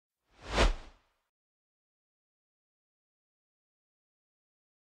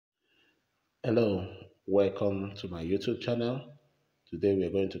Hello, welcome to my YouTube channel. Today we are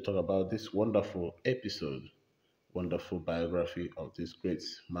going to talk about this wonderful episode, wonderful biography of this great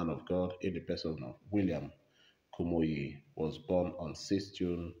man of God in the person of William Kumuyi. Was born on 6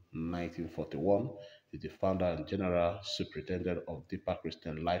 June 1941. Is the founder and general superintendent of Deeper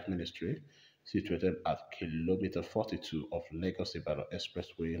Christian Life Ministry, situated at kilometer 42 of Lagos Ibadan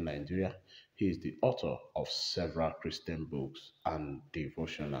Expressway in Nigeria. He is the author of several Christian books and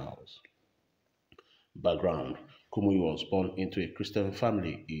devotionals. Background: Kumuyi was born into a Christian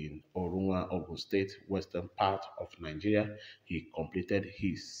family in Orunwa, Ogun State, western part of Nigeria. He completed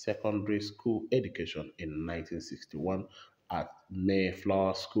his secondary school education in 1961 at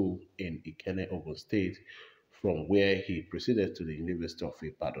Mayflower School in Ikenne, Ogun State, from where he proceeded to the University of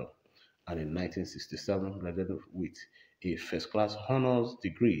Ibadan, and in 1967 graduated with a first-class honors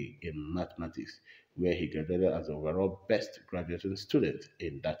degree in mathematics, where he graduated as the overall best graduating student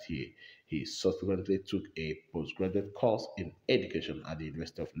in that year. He subsequently took a postgraduate course in education at the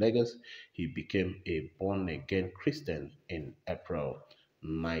University of Lagos. He became a born-again Christian in April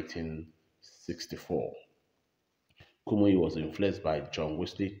 1964. Kumuyi was influenced by John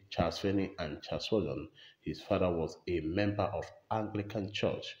Wesley, Charles Finney, and Charles Spurgeon. His father was a member of Anglican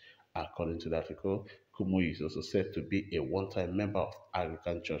Church. According to the article, Kumuyi is also said to be a one-time member of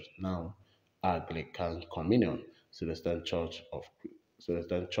Anglican Church, now Anglican Communion, Celestial Church of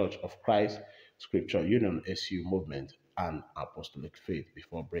Christ, Scripture Union SU movement, and Apostolic Faith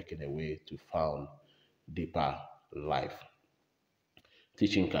before breaking away to found Deeper Life.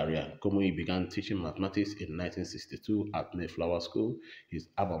 Teaching career: Kumuyi began teaching mathematics in 1962 at Mayflower School, his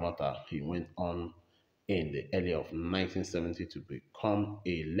alma mater. He went on in the early of 1970 to become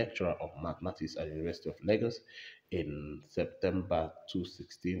a lecturer of mathematics at the University of Lagos. In September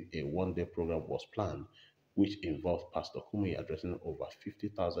 2016, a one-day program was planned, which involved Pastor Kumuyi addressing over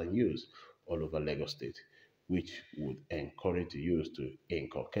 50,000 youths all over Lagos State, which would encourage the youths to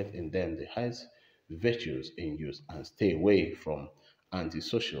inculcate in them the highest virtues in youth and stay away from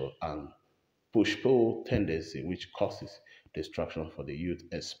antisocial and push-pull tendency which causes distraction for the youth,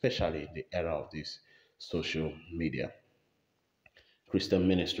 especially in the era of this social media. Christian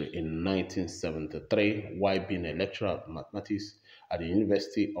ministry in 1973. While being a lecturer of mathematics at the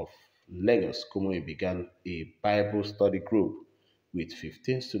University of Lagos, Kumuyi began a Bible study group with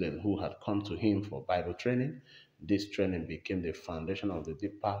 15 students who had come to him for Bible training. This training became the foundation of the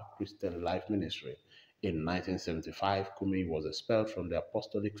Deeper Christian Life Ministry. In 1975, Kumuyi was expelled from the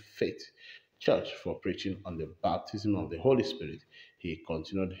Apostolic Faith Church for preaching on the baptism of the Holy Spirit. He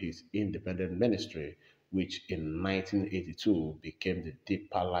continued his independent ministry, which in 1982 became the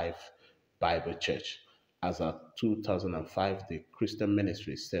Deeper Life Bible Church. As of 2005, the Christian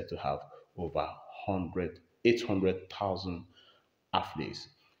ministry is said to have over 800,000 athletes.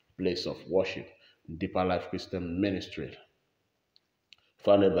 Place of worship: Deeper Life Christian Ministry,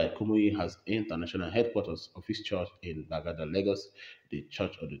 founded by Kumuyi, has international headquarters of his church in Bagada, Lagos. The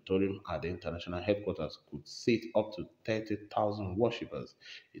church auditorium at the international headquarters could seat up to 30,000 worshippers.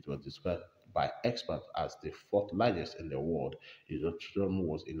 It was described by experts as the fourth largest in the world. The auditorium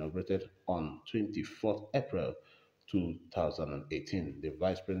was inaugurated on 24th April 2018. The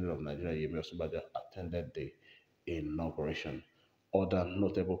Vice President of Nigeria, Yemi Osinbajo, attended the inauguration. Other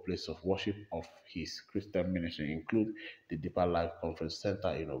notable places of worship of his Christian ministry include the Deeper Life Conference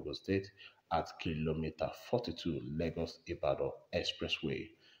Center in Ogun State at kilometer 42 Lagos Ibadan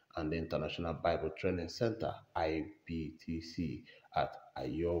Expressway, and the International Bible Training Center IBTC at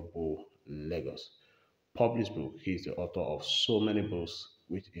Ayobo, Lagos. Published book: he is the author of so many books,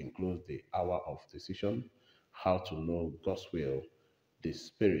 which include The Hour of Decision, How to Know God's Will, The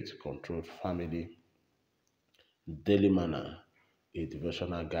Spirit Controlled Family, Daily Manna, a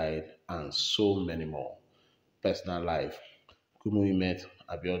devotional guide, and so many more. Personal life: Kumuyi met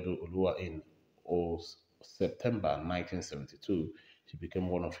Abiodun Oluwa in September 1972. She became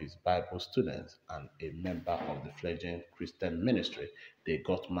one of his Bible students and a member of the fledgling Christian ministry. They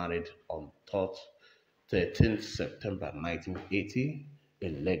got married on 13th September 1980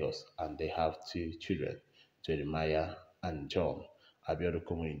 in Lagos, and they have two children, Jeremiah and John. Abiodun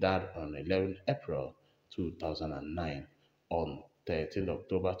Kumuyi died on 11th April 2009. On 13th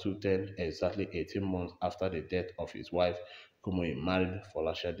October 2010, exactly 18 months after the death of his wife, Kumuyi married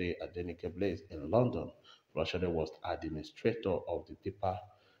Folashade Adenike Blaze in London. Folashade was administrator of the Deeper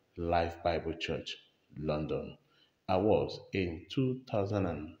Life Bible Church, London. Awards: in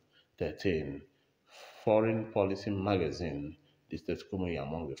 2013, Foreign Policy magazine listed Kumuyi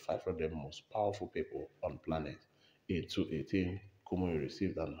among the 500 most powerful people on planet. In 2018, Kumuyi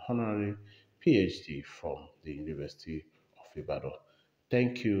received an honorary PhD from the University of Ibadan.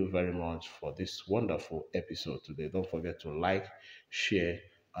 Thank you very much for this wonderful episode today. Don't forget to like, share,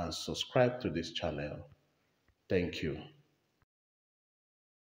 and subscribe to this channel. Thank you.